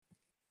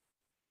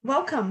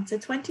Welcome to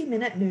 20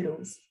 Minute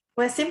Noodles,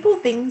 where simple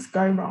things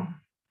go wrong.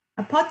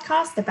 A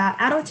podcast about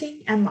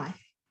adulting and life.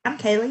 I'm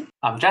Kaylee.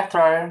 I'm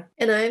Jethro.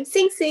 And I'm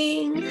Sing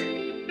Sing.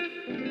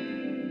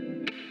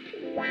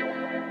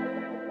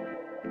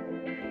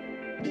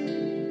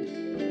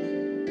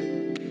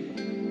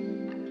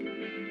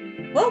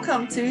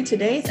 Welcome to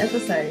today's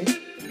episode.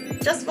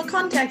 Just for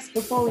context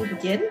before we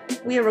begin,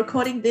 we are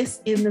recording this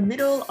in the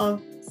middle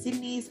of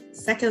Sydney's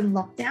second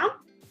lockdown.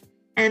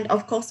 And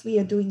of course, we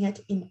are doing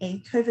it in a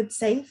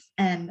COVID-safe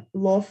and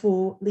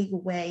lawful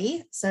legal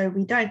way. So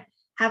we don't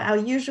have our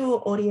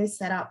usual audio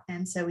setup.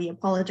 And so we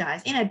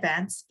apologize in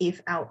advance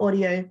if our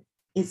audio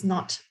is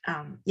not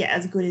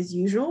as good as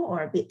usual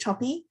or a bit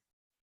choppy.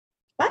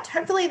 But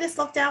hopefully this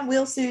lockdown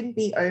will soon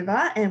be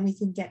over and we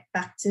can get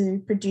back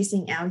to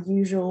producing our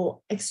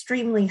usual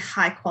extremely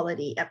high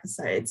quality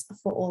episodes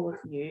for all of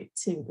you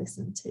to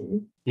listen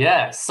to.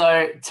 Yeah,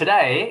 so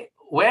today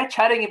we're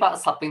chatting about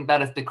something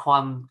that has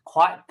become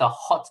quite the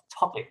hot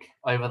topic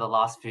over the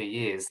last few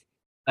years,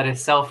 that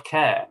is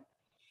self-care.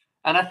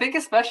 And I think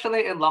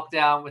especially in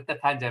lockdown with the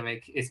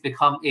pandemic, it's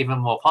become even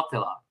more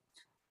popular.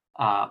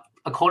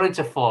 According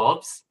to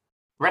Forbes,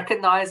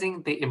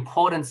 recognizing the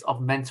importance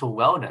of mental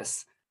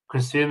wellness,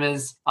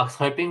 consumers are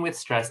coping with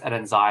stress and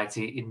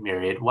anxiety in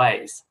myriad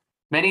ways,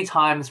 many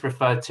times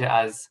referred to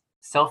as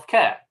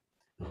self-care.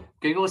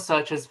 Google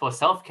searches for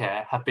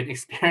self-care have been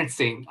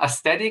experiencing a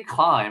steady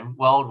climb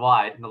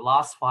worldwide in the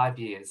last 5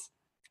 years,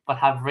 but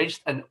have reached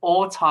an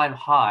all-time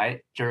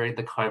high during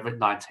the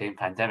COVID-19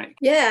 pandemic.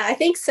 Yeah, I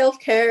think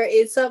self-care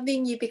is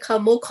something you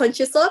become more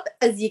conscious of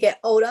as you get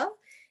older.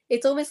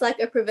 It's almost like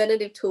a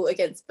preventative tool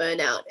against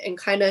burnout and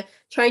kind of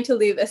trying to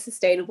live a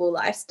sustainable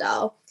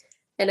lifestyle.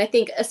 And I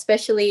think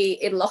especially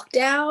in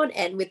lockdown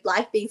and with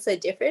life being so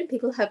different,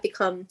 people have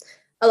become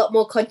a lot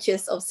more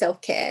conscious of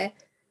self-care.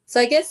 So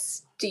I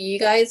guess, do you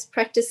guys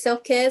practice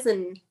self-cares,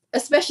 and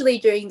especially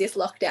during this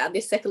lockdown,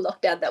 this second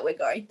lockdown that we're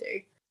going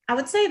through? I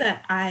would say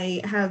that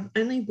I have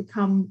only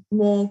become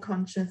more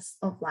conscious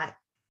of like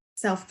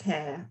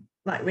self-care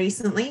like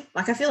recently.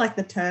 Like I feel like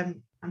the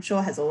term I'm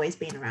sure has always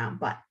been around,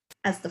 but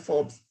as the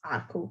Forbes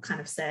article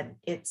kind of said,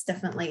 it's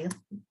definitely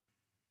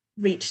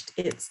reached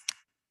its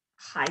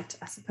height,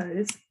 I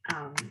suppose,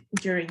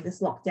 during this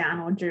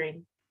lockdown or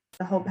during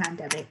the whole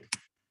pandemic.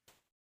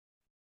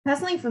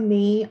 Personally, for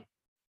me,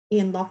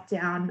 in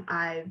lockdown,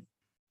 I've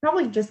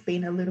probably just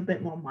been a little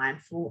bit more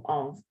mindful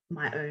of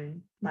my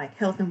own like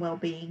health and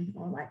well-being,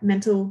 or like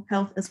mental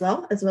health as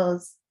well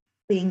as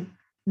being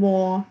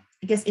more,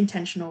 I guess,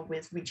 intentional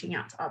with reaching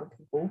out to other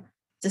people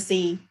to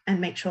see and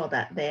make sure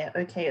that they're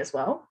okay as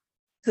well.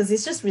 Because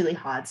it's just really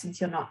hard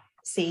since you're not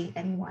seeing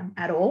anyone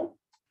at all.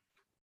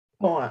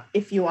 Or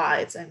if you are,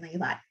 it's only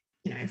like,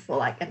 for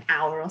like an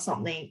hour or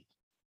something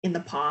in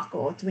the park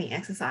or doing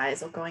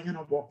exercise or going on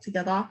a walk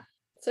together.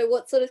 So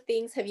what sort of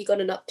things have you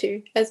gotten up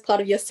to as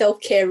part of your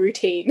self-care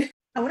routine?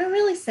 I wouldn't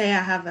really say I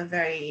have a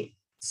very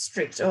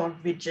strict or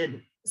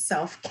rigid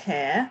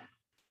self-care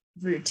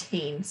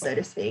routine, so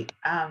to speak.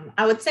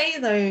 I would say,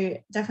 though,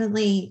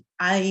 definitely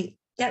I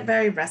get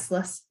very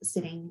restless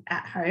sitting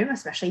at home,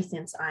 especially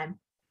since I'm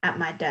at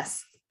my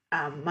desk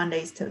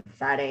Mondays to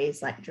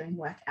Fridays, like during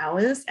work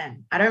hours,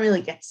 and I don't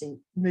really get to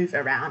move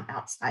around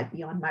outside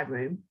beyond my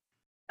room,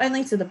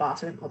 only to the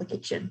bathroom or the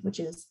kitchen, which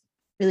is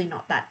really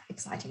not that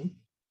exciting.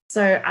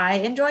 So I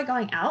enjoy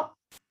going out.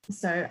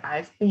 So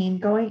I've been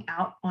going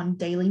out on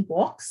daily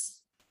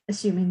walks,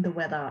 assuming the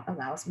weather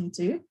allows me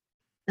to.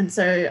 And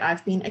so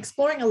I've been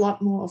exploring a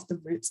lot more of the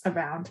routes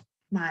around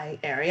my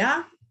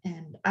area.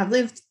 And I've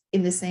lived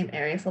in the same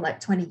area for like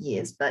 20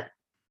 years, but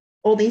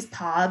all these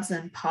paths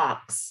and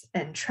parks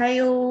and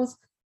trails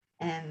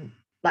and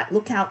like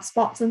lookout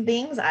spots and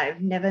things I've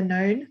never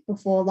known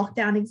before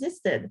lockdown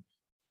existed.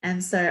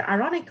 And so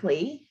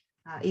ironically,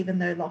 even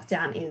though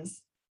lockdown is,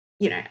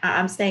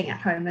 I'm staying at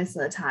home most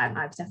of the time,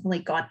 I've definitely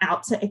gone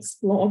out to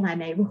explore my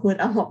neighborhood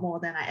a lot more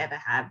than I ever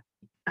have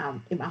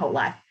in my whole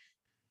life.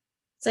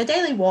 So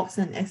daily walks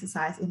and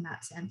exercise in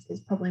that sense is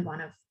probably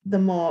one of the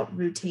more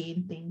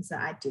routine things that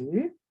I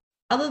do.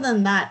 Other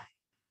than that,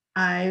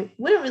 I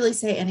wouldn't really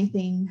say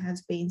anything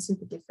has been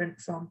super different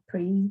from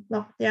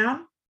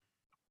pre-lockdown.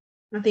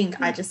 I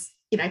think I just,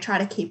 try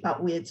to keep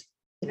up with,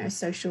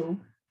 social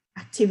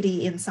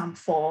activity in some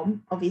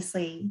form.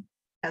 Obviously,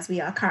 as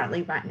we are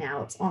currently right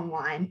now, it's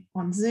online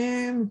on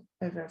Zoom,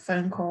 over a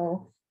phone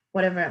call,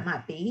 whatever it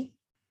might be.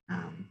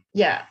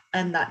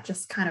 And that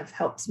just kind of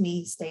helps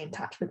me stay in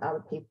touch with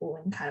other people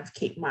and kind of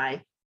keep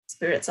my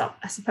spirits up,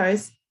 I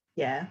suppose.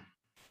 Yeah.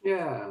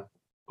 Yeah,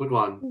 good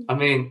one. I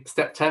mean,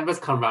 September's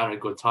come around at a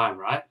good time,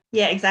 right?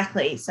 Yeah,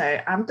 exactly. So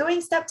I'm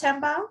doing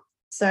September.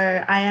 So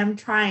I am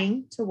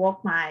trying to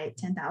walk my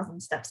 10,000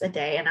 steps a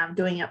day, and I'm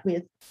doing it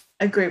with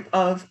a group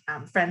of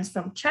friends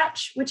from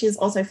church, which is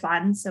also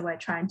fun. So we're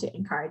trying to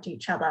encourage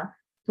each other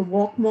to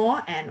walk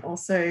more and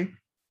also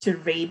to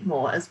read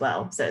more as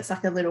well. So it's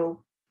like a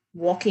little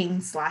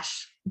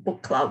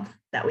walking/book club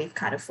that we've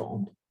kind of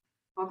formed.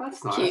 Oh,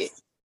 that's nice. Cute.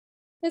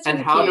 That's and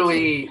really how cute. do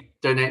we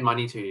donate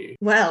money to you?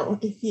 Well,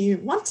 if you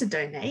want to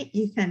donate,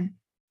 you can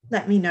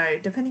let me know,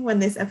 depending when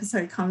this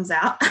episode comes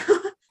out.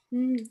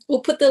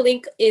 We'll put the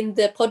link in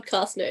the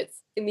podcast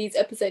notes, in these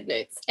episode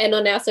notes, and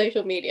on our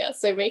social media.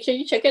 So make sure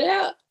you check it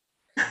out.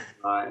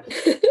 Right.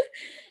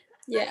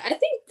 Yeah, I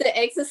think the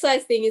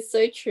exercise thing is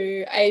so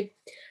true. I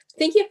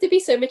think you have to be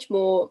so much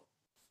more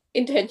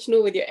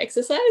intentional with your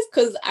exercise,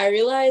 because I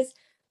realized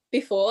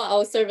before I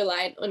was so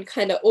reliant on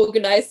kind of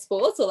organized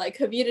sports or like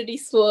community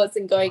sports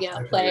and going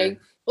out playing,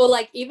 or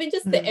like even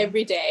just the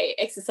everyday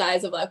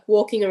exercise of like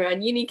walking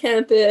around uni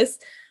campus,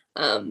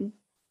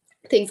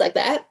 things like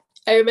that.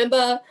 I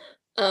remember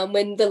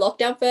when the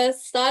lockdown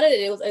first started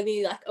and it was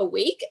only like a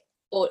week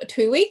or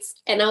 2 weeks,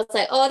 and I was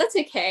like, oh, that's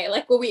okay.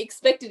 Like, well, we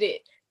expected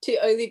it to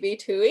only be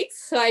 2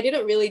 weeks, so I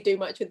didn't really do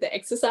much with the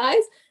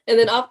exercise. And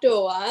then after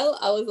a while,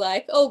 I was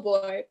like, oh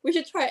boy, we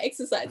should try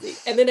exercising.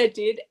 And then I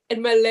did,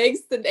 and my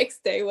legs the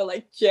next day were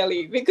like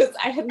jelly because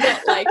I had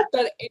not like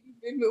done any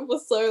movement for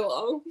so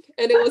long,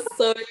 and it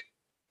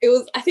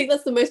was, I think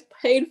that's the most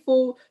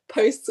painful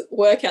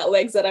post-workout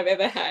legs that I've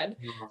ever had.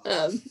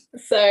 But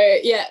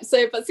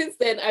since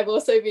then, I've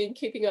also been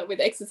keeping up with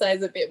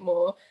exercise a bit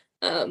more.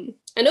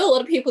 I know a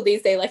lot of people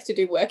these days like to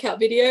do workout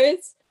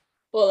videos,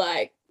 or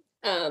like,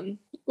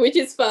 which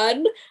is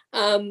fun.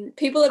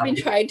 People have been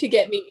trying to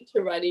get me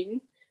into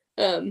running.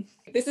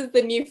 This is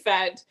the new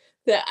fad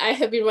that I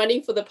have been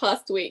running for the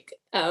past week,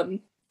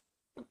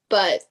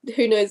 but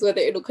who knows whether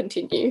it'll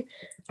continue.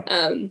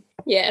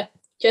 Yeah.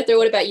 Jethro,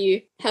 what about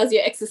you? How's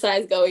your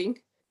exercise going?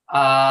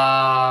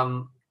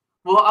 Well,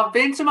 I've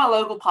been to my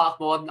local park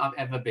more than I've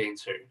ever been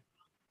to.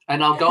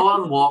 And I'll go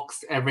on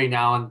walks every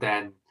now and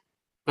then.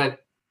 But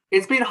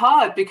it's been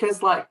hard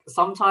because like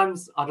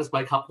sometimes I'll just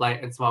wake up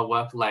late and so I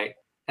work late.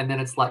 And then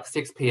it's like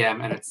 6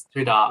 p.m. and it's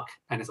too dark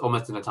and it's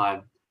almost dinner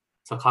time.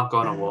 So I can't go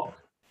on a walk.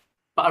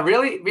 But I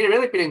really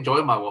been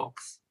enjoying my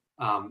walks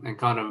and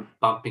kind of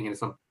bumping into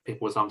some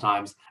people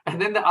sometimes.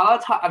 And then the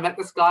other time I met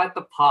this guy at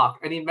the park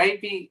and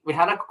we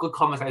had a good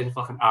conversation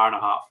for like an hour and a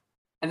half.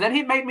 And then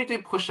he made me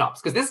do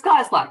push-ups because this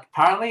guy's like,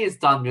 apparently he's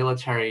done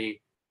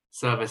military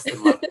service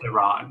in like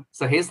Iran.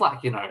 So he's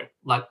like, you know,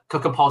 like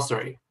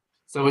compulsory.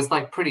 So it was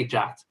like pretty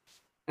jacked.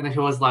 And then he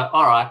was like,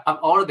 all right, I'm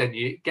older than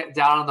you. Get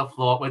down on the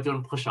floor. We're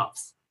doing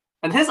push-ups.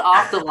 And this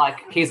after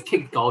like he's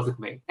kicked goals with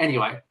me.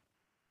 Anyway,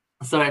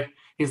 so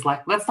he's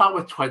like, let's start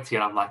with 20.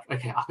 And I'm like,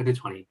 okay, I can do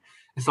 20.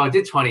 And so I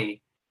did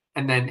 20.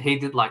 And then he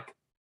did like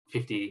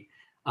 50.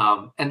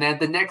 And then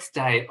the next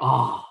day,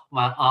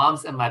 my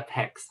arms and my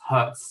pecs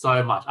hurt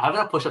so much. I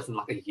haven't done push-ups in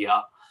like a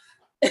year.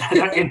 I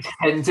don't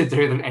intend to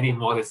do them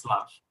anymore this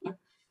much.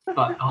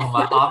 But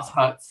my arms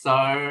hurt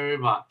so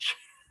much.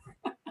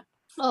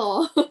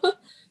 Oh,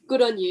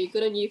 good on you.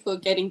 Good on you for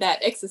getting that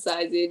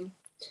exercise in.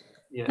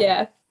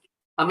 Yeah.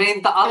 I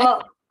mean,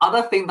 the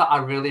other thing that I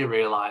really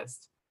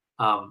realized,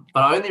 but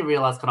I only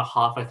realized kind of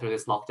halfway through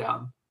this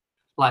lockdown,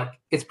 like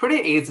it's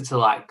pretty easy to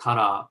like kind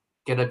of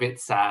get a bit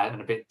sad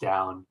and a bit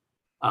down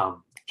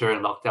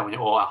during lockdown when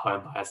you're all at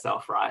home by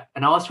yourself, right?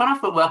 And I was trying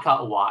to work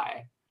out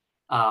why.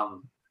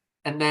 And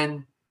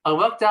then I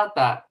worked out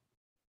that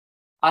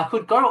I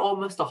could go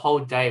almost a whole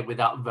day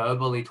without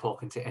verbally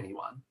talking to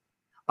anyone.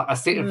 Like I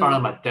sit in front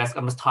of my desk,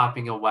 I'm just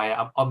typing away,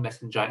 I'm on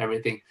Messenger and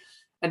everything.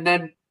 And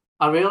then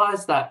I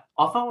realized that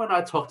often when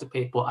I talk to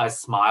people, I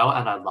smile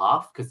and I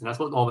laugh because that's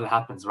what normally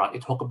happens, right? You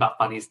talk about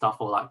funny stuff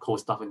or like cool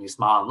stuff and you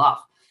smile and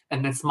laugh.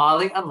 And then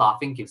smiling and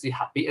laughing gives you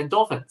happy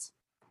endorphins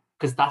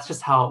because that's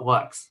just how it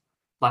works.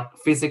 Like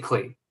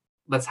physically,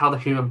 that's how the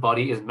human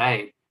body is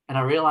made. And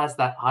I realized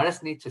that I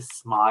just need to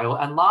smile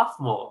and laugh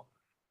more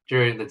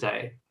during the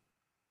day.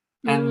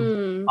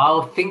 And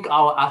I'll think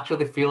I'll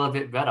actually feel a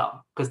bit better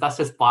because that's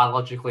just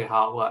biologically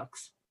how it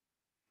works.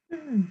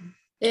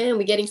 Damn,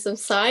 we're getting some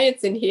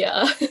science in here.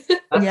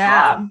 That's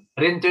right.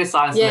 I didn't do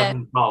science in 11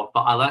 and 12,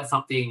 but I learned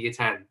something in year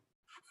 10.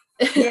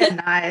 Yeah,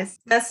 nice.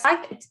 There's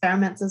like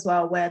experiments as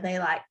well where they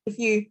like, if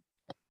you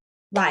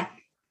like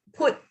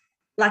put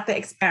like the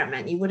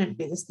experiment, you wouldn't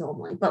do this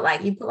normally, but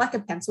like you put like a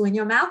pencil in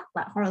your mouth,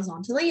 like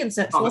horizontally, and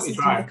so it forces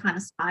you to kind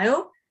of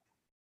smile.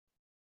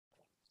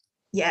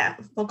 Yeah,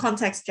 for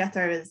context,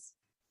 Jethro is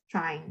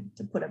trying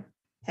to put a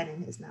pen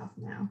in his mouth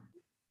now.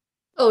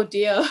 Oh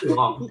dear.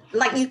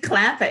 Like you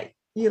clamp it.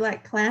 You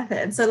like clamp it.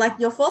 And so like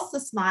you're forced to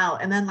smile.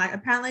 And then like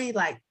apparently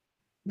like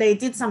they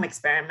did some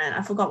experiment.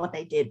 I forgot what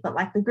they did, but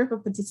like the group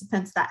of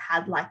participants that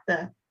had like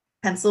the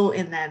pencil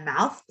in their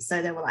mouth.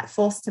 So they were like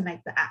forced to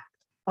make the act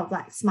of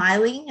like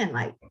smiling and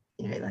like,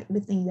 you know, like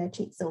lifting their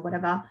cheeks or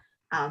whatever.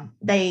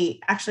 They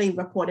actually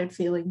reported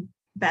feeling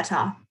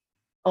better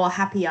or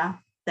happier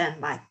than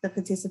like the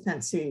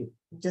participants who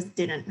just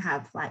didn't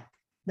have like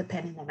the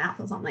pen in their mouth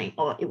or something,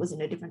 or it was in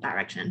a different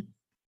direction.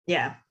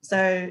 Yeah.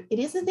 So it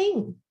is a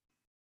thing.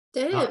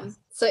 Damn. Nice.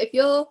 So if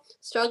you're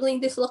struggling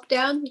this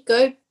lockdown,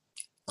 go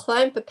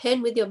clamp a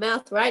pen with your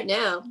mouth right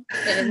now.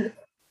 And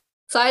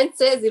science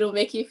says it'll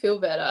make you feel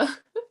better.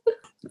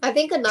 I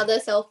think another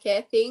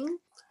self-care thing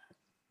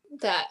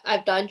that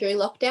I've done during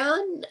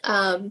lockdown,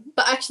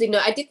 but actually no,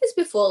 I did this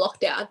before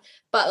lockdown,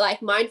 but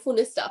like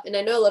mindfulness stuff, and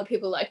I know a lot of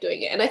people like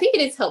doing it, and I think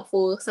it is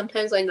helpful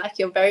sometimes when like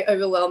you're very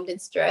overwhelmed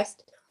and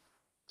stressed,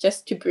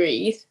 just to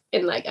breathe.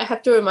 And like I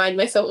have to remind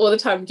myself all the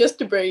time just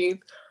to breathe,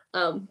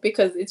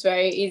 because it's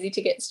very easy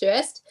to get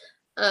stressed.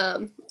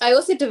 I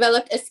also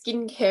developed a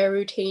skincare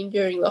routine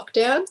during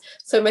lockdown.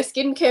 So my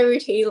skincare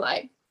routine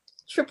like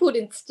tripled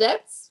in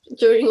steps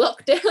during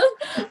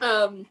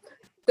lockdown.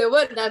 There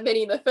weren't that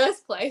many in the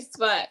first place,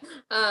 but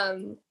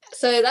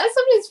so that's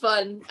sometimes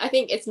fun. I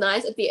think it's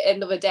nice at the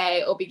end of a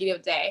day or beginning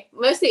of the day,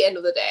 mostly end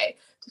of the day,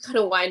 to kind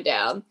of wind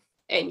down,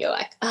 and you're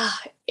like,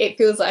 it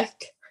feels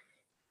like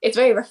it's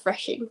very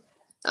refreshing,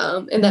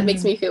 and that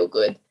makes me feel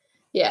good.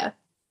 Yeah.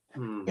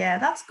 Yeah,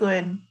 that's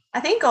good.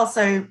 I think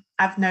also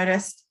I've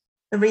noticed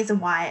the reason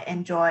why I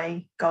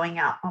enjoy going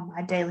out on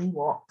my daily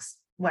walks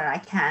where I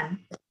can,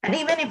 and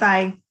even if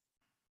I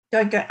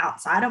don't go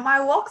outside on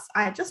my walks,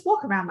 I just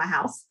walk around my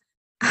house,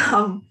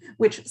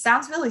 which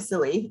sounds really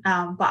silly,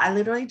 but I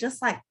literally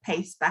just like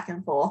pace back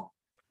and forth,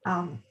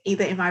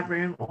 either in my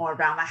room or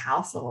around my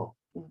house or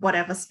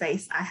whatever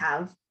space I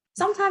have,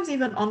 sometimes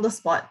even on the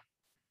spot,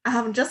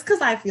 just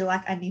because I feel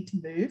like I need to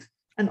move.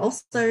 And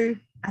also,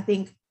 I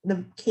think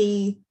the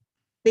key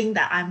thing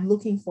that I'm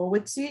looking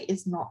forward to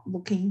is not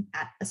looking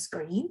at a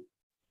screen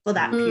for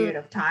that period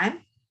of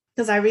time,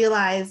 because I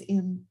realize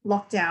in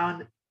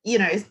lockdown,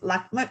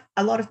 like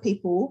a lot of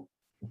people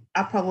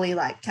are probably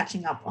like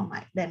catching up on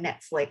like their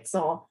Netflix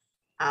or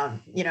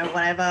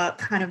whatever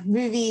kind of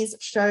movies,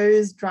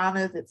 shows,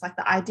 dramas. It's like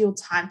the ideal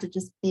time to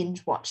just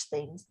binge watch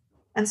things.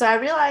 And so I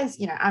realize,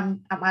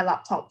 I'm at my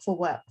laptop for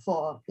work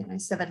for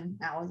 7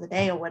 hours a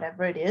day or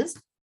whatever it is.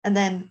 And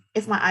then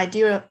if my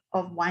idea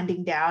of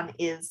winding down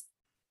is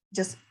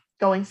just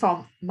going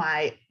from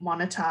my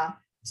monitor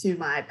to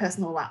my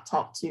personal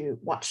laptop to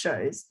watch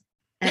shows,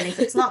 and if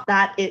it's not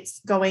that,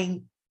 it's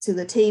going to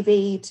the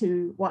TV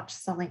to watch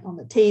something on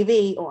the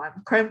TV, or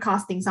I'm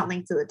Chromecasting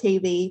something to the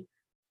TV.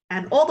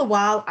 And all the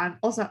while, I'm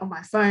also on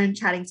my phone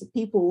chatting to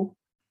people.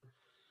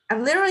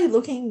 I'm literally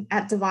looking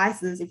at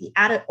devices. If you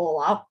add it all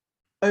up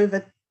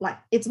over, like,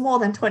 it's more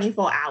than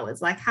 24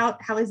 hours. Like, how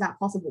is that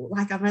possible?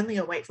 Like, I'm only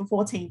awake for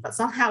 14, but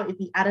somehow if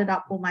you added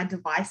up all my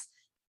device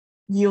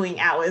viewing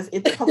hours,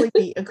 it'd probably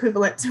be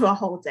equivalent to a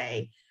whole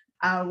day,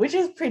 which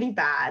is pretty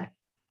bad.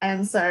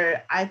 And so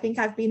I think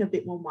I've been a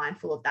bit more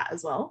mindful of that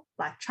as well,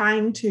 like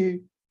trying to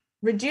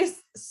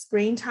reduce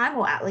screen time,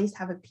 or at least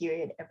have a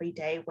period every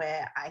day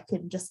where I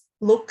can just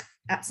look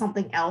at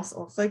something else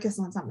or focus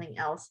on something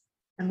else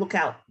and look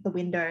out the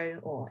window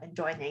or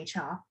enjoy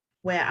nature,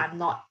 where I'm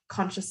not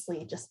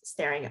consciously just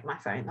staring at my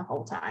phone the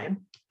whole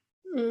time.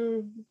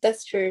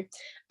 That's true.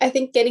 I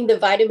think getting the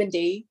vitamin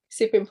D,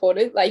 super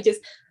important. Like,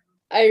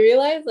 I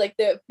realized like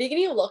the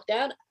beginning of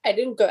lockdown, I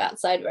didn't go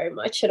outside very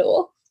much at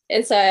all.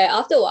 And so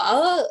after a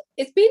while,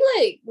 it's been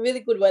like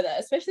really good weather,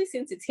 especially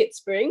since it's hit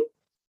spring.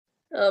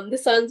 The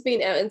sun's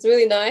been out and it's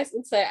really nice.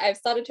 And so I've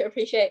started to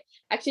appreciate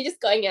actually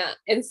just going out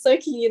and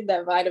soaking in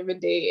that vitamin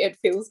D. It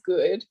feels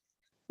good.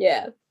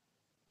 Yeah.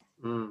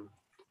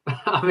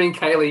 I mean,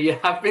 Kaylee, you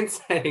have been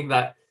saying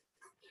that,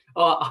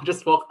 I'll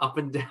just walk up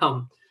and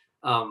down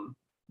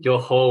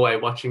your hallway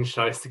watching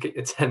shows to get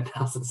your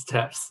 10,000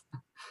 steps.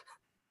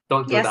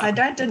 Don't do that. Yes,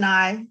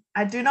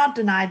 I do not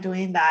deny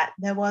doing that.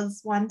 There was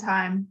one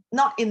time,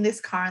 not in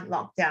this current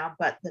lockdown,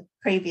 but the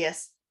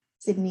previous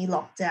Sydney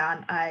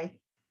lockdown,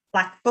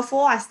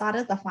 before I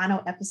started the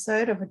final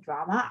episode of a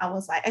drama, I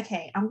was like,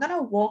 okay, I'm going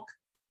to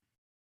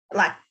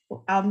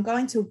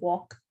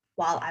walk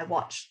while I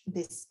watch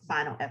this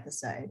final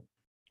episode.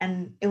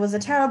 And it was a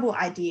terrible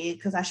idea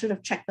because I should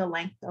have checked the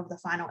length of the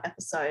final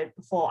episode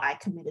before I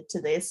committed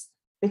to this,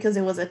 because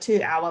it was a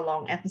 2-hour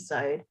long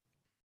episode.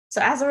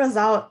 So as a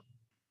result,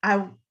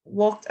 I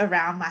walked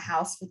around my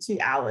house for 2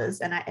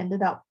 hours and I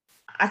ended up,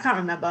 I can't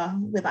remember,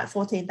 with like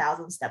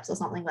 14,000 steps or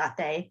something that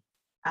day.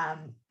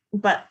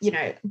 But,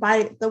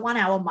 by the 1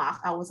 hour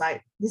mark, I was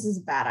like, this is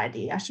a bad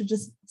idea. I should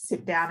just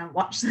sit down and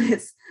watch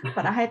this.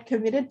 But I had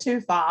committed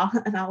too far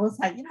and I was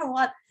like, you know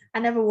what? I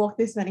never walk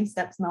this many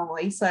steps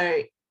normally.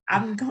 So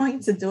I'm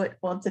going to do it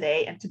for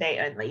today and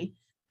today only.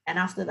 And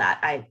after that,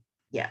 I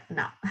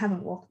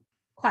haven't walked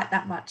quite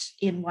that much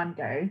in one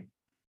go.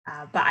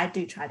 But I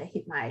do try to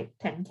hit my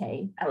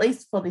 10K, at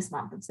least for this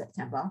month of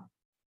September.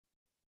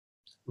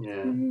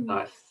 Yeah,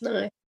 nice.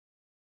 Nice.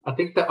 I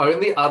think the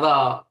only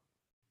other,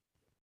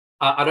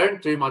 I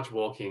don't do much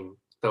walking,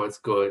 so it's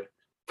good.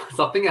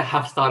 Something I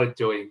have started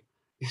doing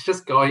is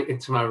just going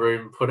into my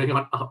room, putting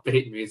on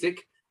upbeat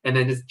music, and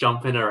then just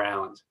jumping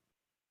around.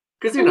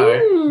 Because,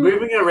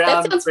 moving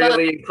around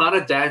freely, kind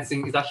of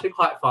dancing is actually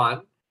quite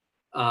fun.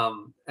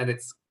 And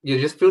you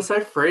just feel so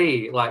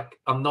free. Like,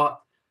 I'm not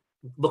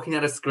looking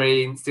at a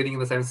screen, sitting in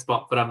the same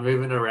spot, but I'm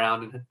moving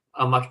around and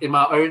I'm like in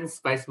my own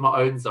space, my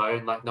own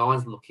zone, like no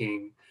one's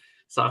looking.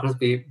 So I can just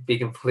be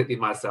completely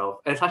myself.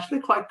 And it's actually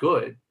quite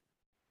good.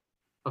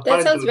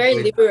 That sounds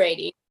very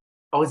liberating.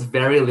 Oh, it's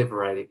very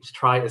liberating. Just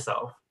try it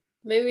yourself.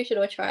 Maybe we should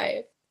all try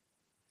it.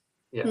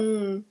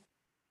 Yeah.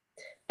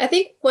 I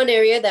think one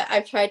area that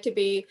I've tried to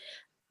be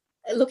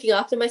looking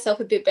after myself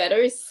a bit better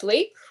is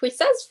sleep, which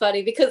sounds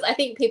funny because I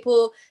think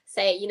people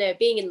say,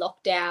 being in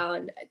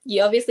lockdown,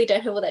 you obviously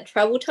don't have all that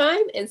travel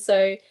time. And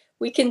so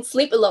we can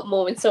sleep a lot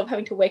more instead of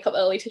having to wake up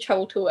early to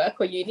travel to work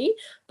or uni.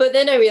 But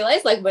then I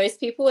realized, like most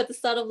people at the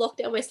start of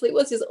lockdown, my sleep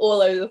was just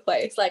all over the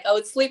place. Like I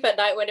would sleep at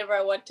night whenever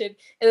I wanted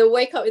and then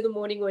wake up in the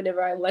morning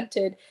whenever I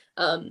wanted,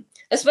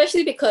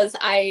 especially because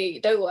I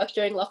don't work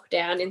during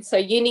lockdown. And so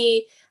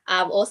uni,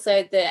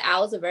 also the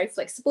hours are very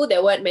flexible.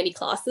 There weren't many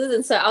classes.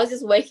 And so I was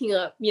just waking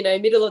up,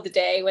 middle of the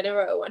day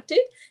whenever I wanted.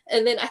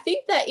 And then I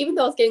think that even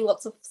though I was getting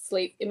lots of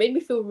sleep, it made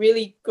me feel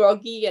really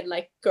groggy and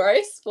like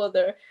gross for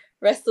the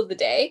rest of the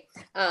day.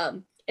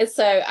 And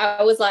so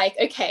I was like,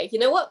 okay, you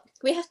know what?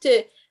 We have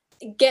to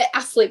get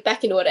our sleep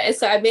back in order. And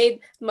so I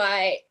made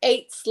my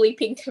 8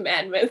 sleeping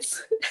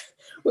commandments,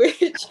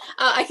 which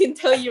I can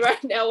tell you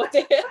right now what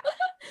they are.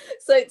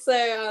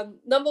 So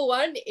number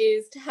 1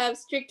 is to have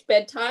strict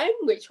bedtime,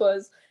 which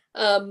was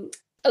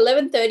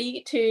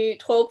 11:30 to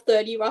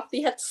 12:30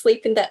 roughly. Had to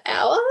sleep in that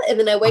hour, and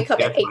then I wake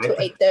up at 8 to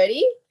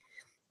 8:30.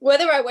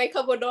 Whether I wake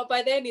up or not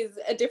by then is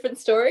a different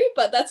story,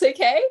 but that's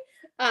okay.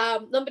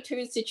 Number 2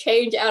 is to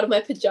change out of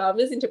my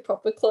pajamas into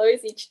proper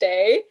clothes each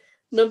day.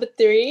 Number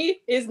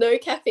 3 is no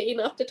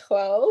caffeine after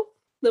 12.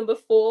 Number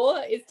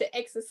 4 is to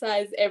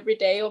exercise every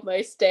day or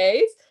most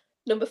days.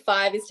 Number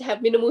 5 is to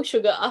have minimal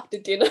sugar after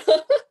dinner.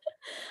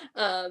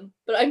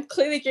 But I'm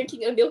clearly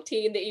drinking a milk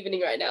tea in the evening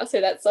right now, so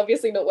that's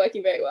obviously not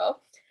working very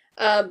well.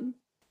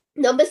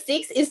 Number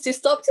 6 is to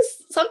stop.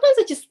 Sometimes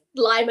I just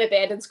lie in my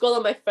bed and scroll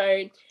on my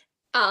phone.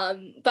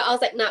 But I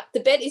was like, nah, the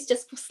bed is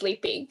just for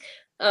sleeping.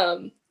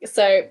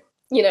 So,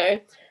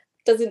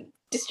 doesn't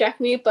distract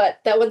me, but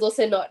that one's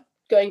also not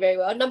going very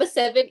well. Number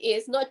 7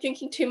 is not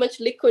drinking too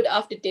much liquid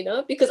after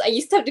dinner, because I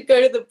used to have to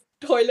go to the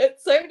toilet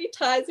so many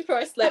times before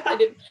I slept,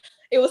 and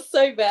it was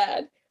so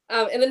bad.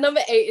 And then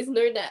number 8 is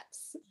no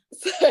naps.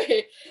 So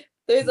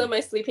those are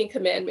my sleeping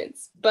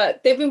commandments,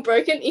 but they've been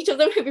broken. Each of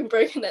them have been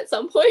broken at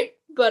some point,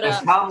 but it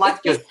sounds like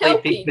your sleeping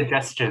helping.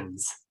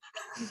 suggestions.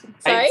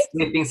 Sorry? 8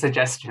 sleeping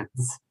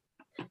suggestions.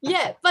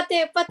 Yeah, but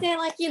they're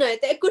like, they're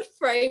a good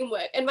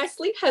framework, and my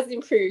sleep has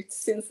improved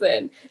since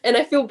then, and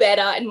I feel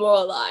better and more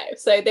alive.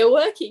 So they're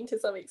working to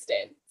some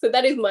extent. So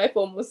that is my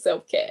form of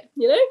self-care,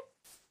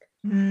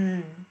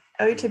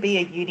 Oh, to be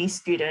a uni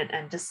student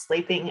and just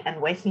sleeping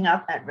and waking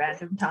up at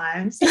random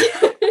times.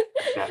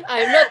 Yeah.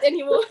 I'm not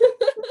anymore.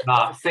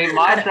 Nah, see,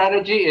 my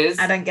strategy is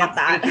I don't get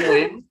that.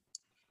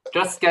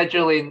 Just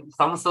scheduling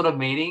some sort of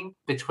meeting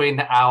between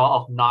the hour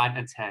of 9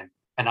 and 10,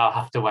 and I'll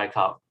have to wake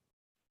up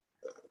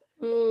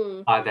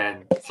by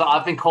then. So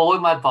I've been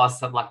calling my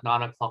boss at like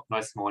 9 o'clock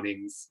most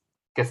mornings.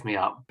 Gets me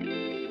up.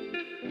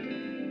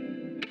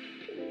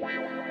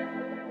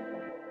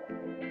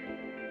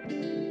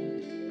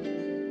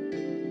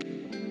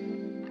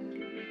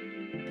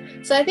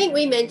 So I think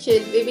we've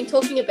been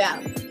talking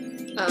about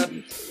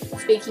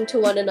speaking to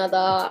one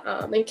another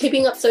and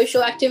keeping up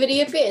social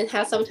activity a bit, and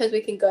how sometimes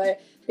we can go a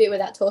bit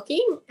without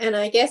talking. And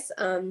I guess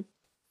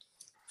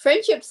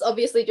friendships,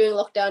 obviously during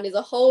lockdown, is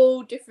a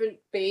whole different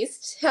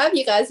beast. How have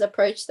you guys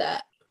approached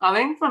that? I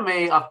think for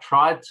me, I've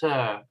tried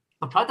to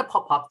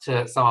pop up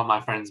to some of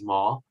my friends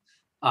more,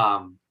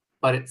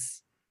 but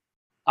it's,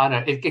 I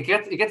don't know,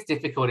 it gets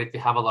difficult if you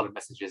have a lot of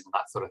messages and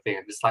that sort of thing,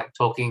 and just like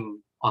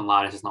talking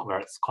online is just not where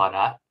it's quite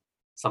at.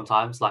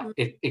 Sometimes like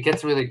it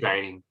gets really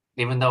draining,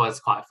 even though it's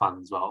quite fun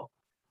as well.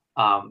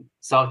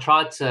 So I've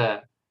tried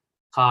to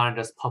kind of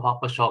just pop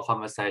up with short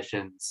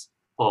conversations,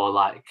 or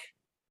like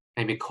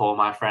maybe call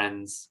my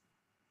friends.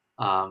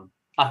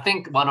 I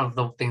think one of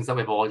the things that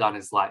we've all done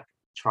is like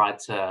try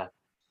to,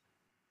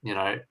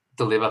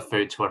 deliver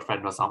food to a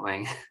friend or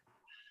something,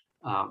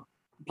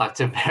 like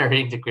to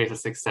varying degrees of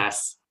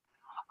success.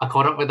 I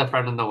caught up with a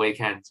friend on the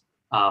weekend,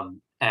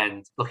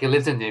 and look, he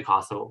lives in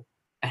Newcastle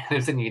and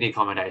lives in uni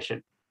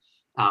accommodation.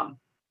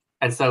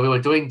 And so we were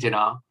doing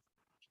dinner,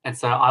 and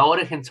so I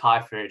ordered him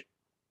Thai food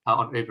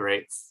on Uber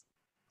Eats.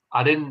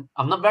 I'm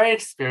not very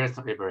experienced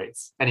on Uber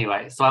Eats.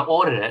 Anyway, so I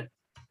ordered it,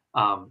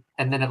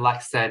 and then it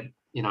like said,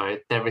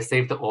 they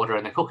received the order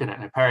and they're cooking it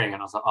and preparing it.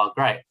 And I was like, oh,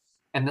 great.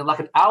 And then like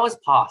an hour's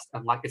passed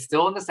and like it's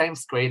still on the same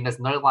screen. There's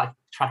no like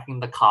tracking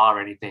the car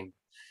or anything,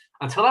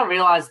 until I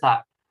realized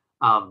that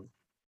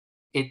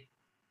it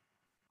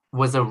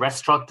was a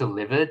restaurant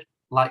delivered,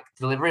 like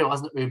delivery. It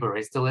wasn't Uber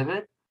Eats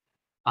delivered.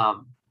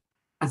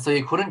 And so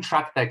you couldn't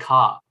track their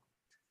car.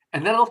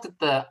 And then I looked at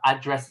the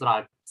address that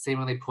I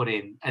seemingly put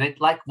in, and it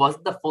like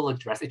wasn't the full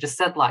address. It just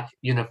said like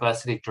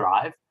University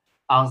Drive.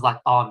 I was like,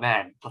 oh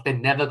man, like they're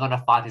never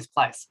gonna find his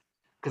place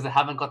because they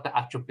haven't got the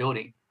actual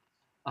building.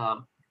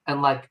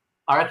 And like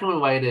I reckon we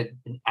waited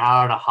an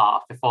hour and a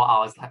half before I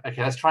was like,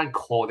 okay, let's try and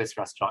call this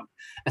restaurant.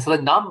 And so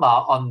the number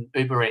on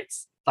Uber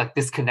Eats like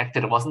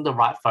disconnected. It wasn't the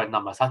right phone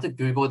number. So I had to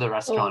Google the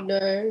restaurant. Oh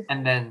no.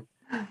 And then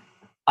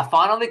I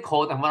finally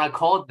called them. When I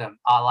called them,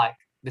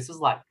 this was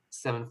like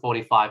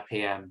 7:45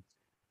 p.m.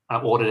 and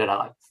I ordered it at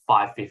like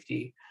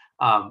 5:50.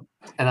 And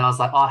I was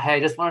like, oh, hey, I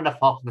just wanted to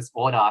follow up on this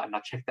order. And I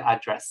checked the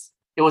address.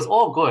 It was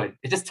all good.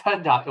 It just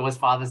turned out it was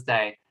Father's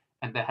Day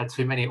and they had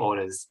too many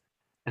orders.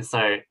 And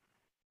so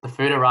the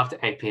food arrived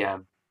at 8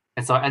 p.m.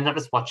 And so I ended up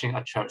just watching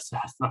a church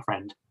service with my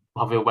friend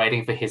while we were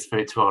waiting for his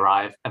food to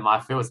arrive. And my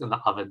food was in the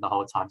oven the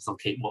whole time, so I'll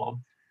keep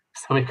warm.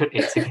 so we could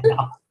eat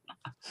together.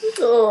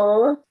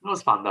 Oh, It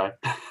was fun though.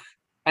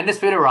 And this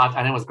food arrived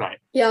and it was great.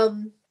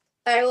 yum.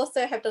 I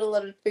also have done a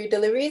lot of food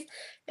deliveries,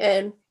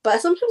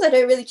 but sometimes I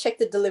don't really check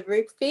the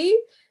delivery fee.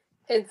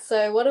 And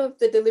so one of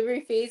the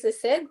delivery fees I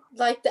said,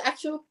 like the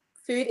actual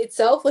food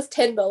itself was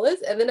 $10,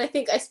 and then I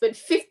think I spent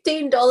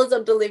 $15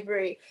 on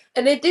delivery.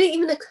 And it didn't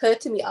even occur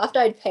to me after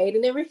I'd paid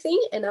and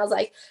everything. And I was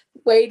like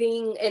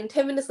waiting, and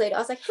 10 minutes later, I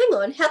was like, hang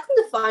on, how come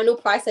the final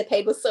price I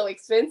paid was so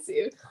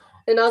expensive?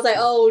 And I was like,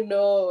 oh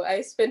no,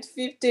 I spent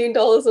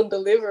 $15 on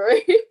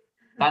delivery.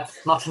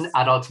 That's not an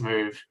adult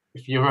move.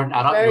 If you were an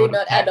adult, you Very would have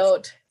not paid.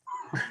 adult.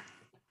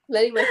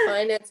 Letting my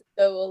finances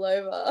go all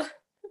over.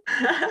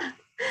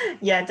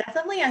 Yeah,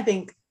 definitely. I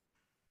think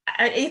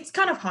it's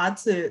kind of hard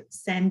to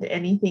send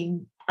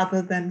anything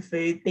other than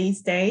food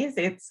these days.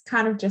 It's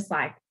kind of just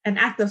like an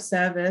act of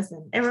service,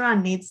 and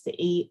everyone needs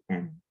to eat,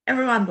 and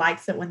everyone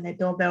likes it when their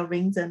doorbell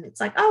rings and it's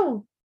like,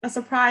 oh, a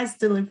surprise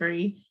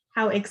delivery.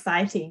 How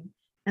exciting.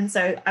 And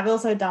so I've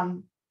also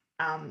done,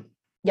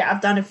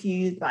 I've done a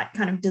few like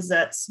kind of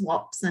dessert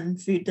swaps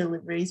and food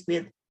deliveries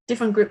with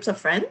different groups of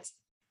friends.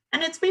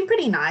 And it's been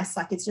pretty nice.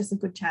 Like, it's just a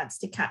good chance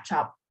to catch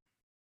up.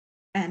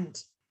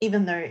 And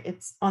even though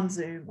it's on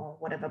Zoom or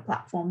whatever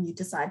platform you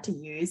decide to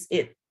use,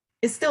 it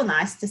is still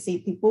nice to see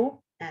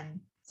people.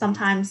 And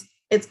sometimes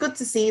it's good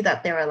to see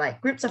that there are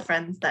like groups of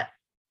friends that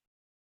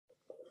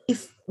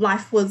if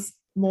life was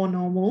more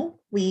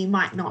normal, we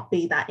might not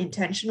be that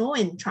intentional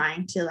in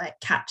trying to like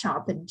catch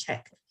up and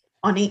check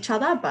on each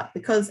other. But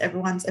because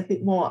everyone's a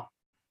bit more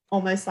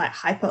almost like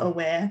hyper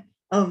aware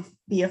of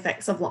the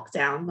effects of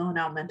lockdown on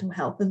our mental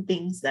health and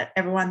things, that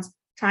everyone's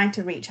trying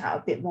to reach out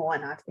a bit more.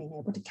 And I've been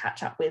able to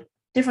catch up with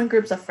different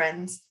groups of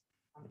friends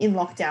in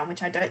lockdown,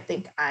 which I don't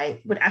think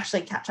I would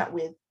actually catch up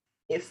with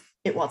if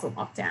it wasn't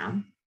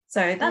lockdown.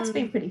 So that's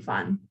been pretty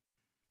fun.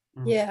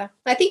 Yeah,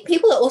 I think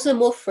people are also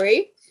more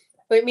free.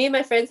 But me and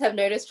my friends have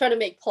noticed trying to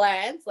make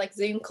plans like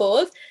Zoom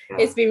calls,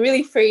 it's been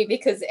really free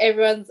because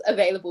everyone's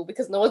available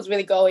because no one's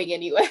really going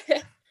anywhere.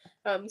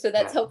 So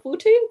that's helpful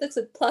too. That's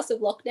a plus of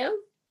lockdown.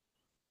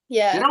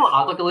 Yeah. You know what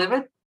I got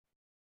delivered?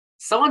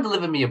 Someone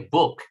delivered me a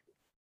book,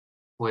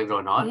 believe it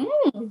or not.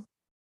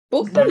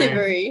 Book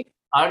delivery.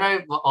 I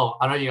don't know.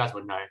 I know you guys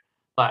would know,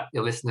 but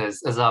your listeners,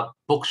 there's a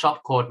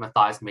bookshop called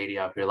Matthias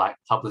Media who like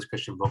publish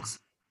Christian books,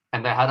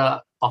 and they had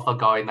an offer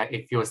going that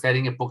if you were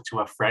sending a book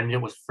to a friend,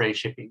 it was free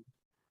shipping,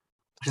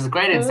 which is a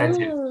great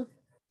incentive.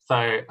 So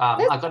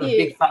I got a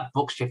big fat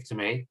book shipped to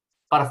me.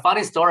 But a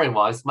funny story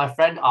was my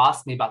friend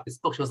asked me about this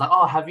book. She was like,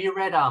 "Oh, have you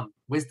read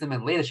Wisdom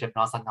and Leadership?" And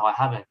I was like, "No, I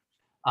haven't."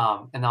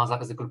 And I was like,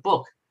 "It's a good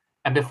book."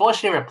 And before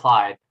she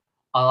replied,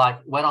 I like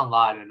went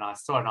online and I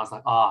saw it and I was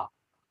like, "Oh,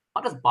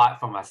 I'll just buy it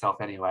for myself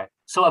anyway."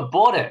 So I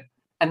bought it.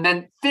 And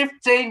then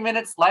 15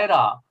 minutes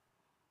later,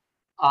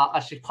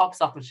 she pops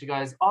up and she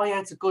goes, "Oh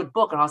yeah, it's a good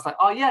book." And I was like,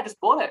 "Oh yeah, I just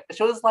bought it." And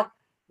she was like,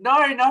 no,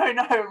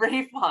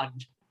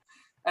 refund.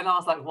 And I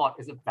was like, "What,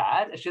 is it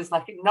bad?" And she was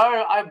like, "No,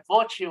 I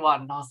bought you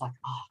one." And I was like,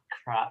 "Oh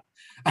crap."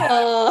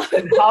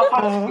 And I've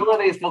got 2 of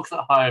these books at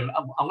home.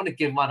 I'm going to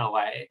give one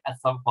away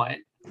at some point.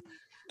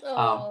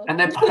 And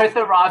they both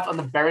arrived on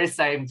the very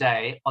same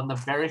day, on the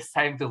very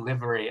same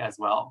delivery as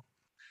well.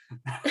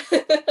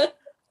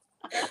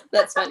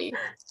 That's funny.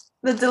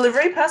 The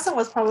delivery person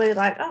was probably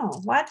like,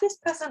 "Oh, why did this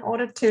person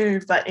order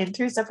 2 but in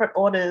 2 separate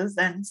orders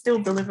and still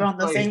deliver on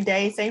the same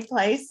day, same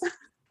place?"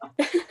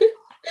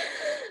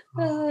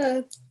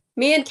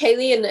 Me and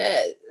Kaylee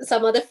and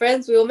some other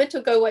friends, we were meant to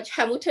go watch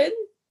Hamilton,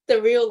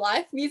 the real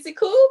life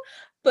musical,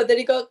 but then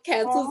it got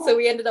cancelled, so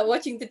we ended up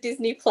watching the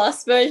Disney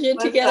Plus version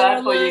together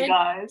online. For you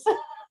guys.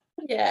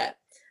 Yeah.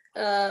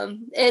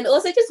 And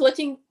also just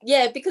watching,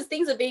 because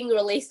things are being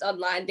released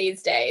online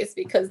these days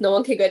because no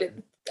one can go to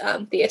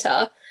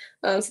theatre.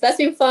 So that's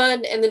been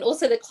fun. And then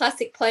also the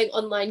classic playing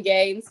online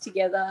games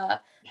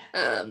together.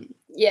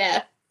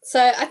 So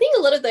I think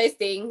a lot of those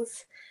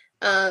things,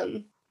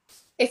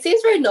 it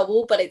seems very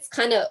novel, but it's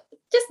kind of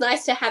just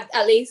nice to have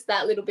at least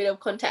that little bit of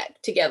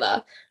contact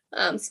together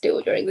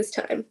still during this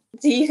time.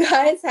 Do you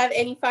guys have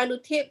any final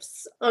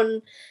tips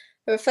on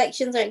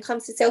reflections when it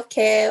comes to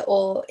self-care,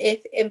 or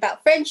if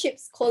about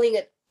friendships, calling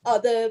it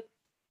other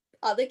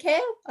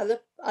care,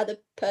 other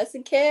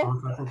person care,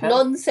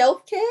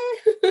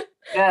 non-self-care?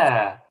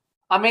 Yeah.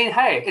 I mean,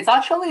 hey, it's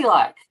actually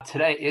like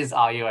today is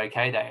Are You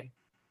OK Day?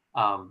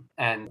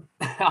 And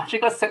I actually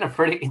got sent a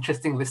pretty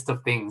interesting list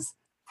of things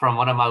from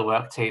one of my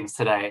work teams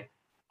today.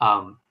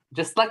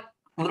 Just like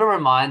little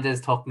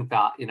reminders talking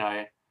about,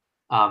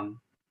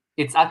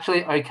 it's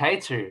actually okay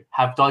to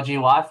have dodgy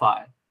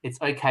Wi-Fi.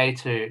 It's okay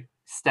to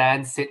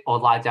stand, sit, or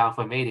lie down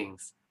for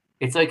meetings.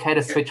 It's okay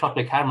to switch off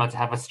your camera to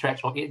have a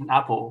stretch or eat an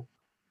apple.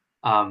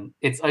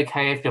 It's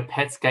okay if your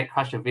pets gate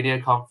crash a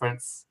video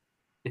conference.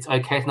 It's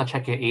okay to not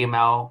check your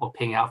email or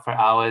ping out for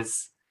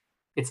hours.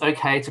 It's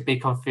okay to be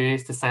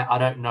confused, to say, "I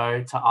don't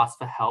know," to ask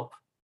for help,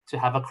 to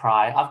have a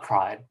cry. I've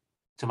cried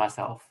to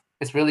myself.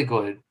 It's really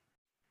good.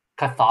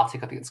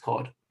 Cathartic, I think it's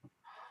called.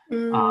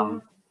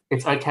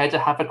 It's okay to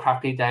have a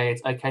crappy day.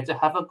 It's okay to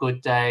have a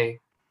good day.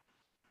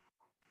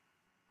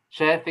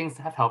 Share things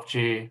that have helped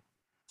you.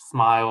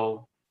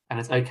 Smile and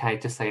it's okay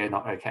to say you're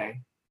not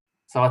okay.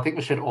 So I think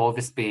we should all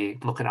just be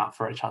looking out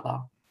for each other.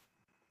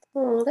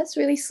 Oh, that's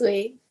really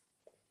sweet.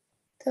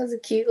 That was a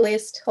cute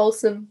list,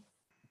 wholesome.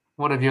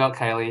 What have you got,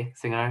 Kaylee,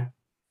 Singo?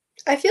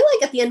 I feel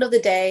like at the end of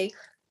the day,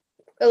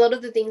 a lot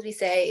of the things we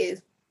say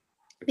is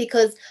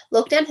because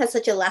lockdown has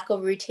such a lack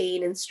of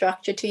routine and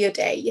structure to your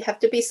day. You have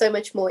to be so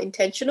much more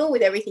intentional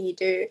with everything you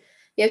do.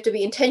 You have to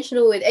be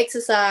intentional with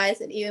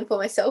exercise, and even for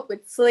myself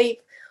with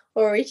sleep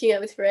or reaching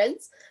out with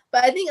friends.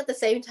 But I think at the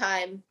same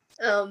time,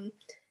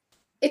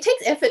 it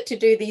takes effort to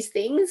do these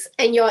things,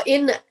 and you're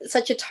in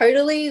such a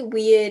totally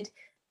weird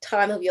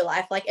time of your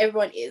life. Like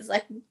everyone is,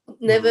 like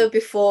never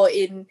before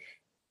in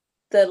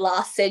the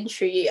last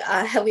century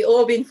have we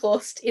all been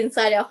forced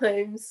inside our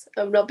homes,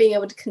 not being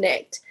able to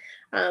connect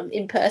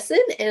in person.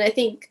 And I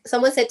think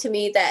someone said to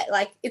me that,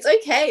 like, it's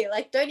okay,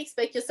 like don't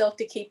expect yourself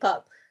to keep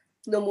up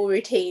normal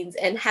routines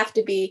and have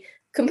to be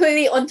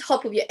completely on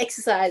top of your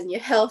exercise and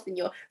your health and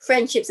your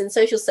friendships and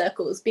social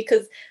circles,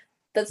 because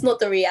that's not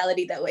the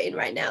reality that we're in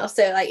right now.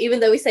 So like, even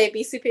though we say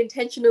be super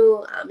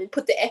intentional and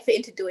put the effort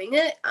into doing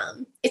it,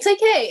 it's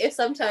okay if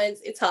sometimes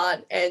it's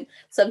hard and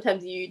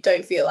sometimes you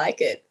don't feel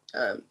like it,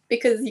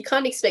 because you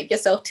can't expect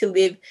yourself to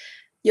live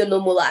your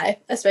normal life,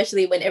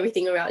 especially when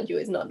everything around you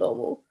is not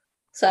normal.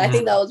 So I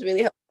think that was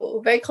really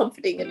helpful, very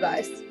comforting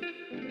advice.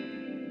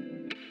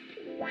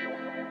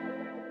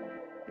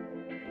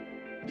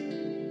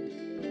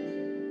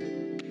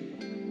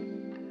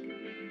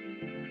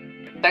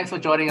 Thanks for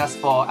joining us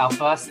for our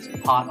first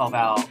part of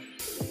our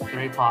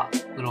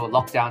 3-part little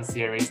lockdown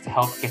series to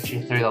help get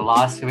you through the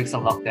last 2 weeks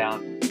of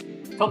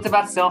lockdown. Talked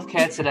about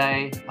self-care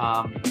today,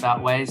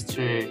 about ways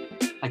to,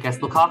 I guess,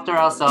 look after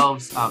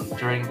ourselves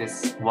during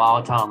this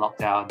wild time of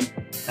lockdown.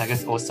 And I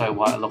guess also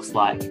what it looks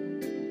like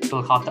to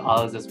look after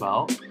others as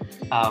well.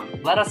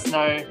 Let us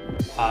know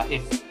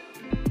if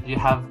you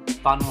have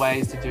fun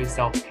ways to do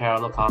self-care or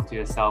look after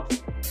yourself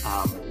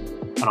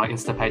on our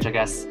Insta page, I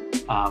guess.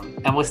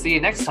 And we'll see you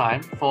next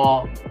time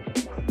for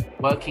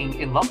Working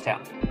in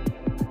Lockdown.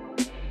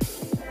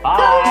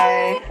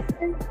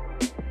 Bye.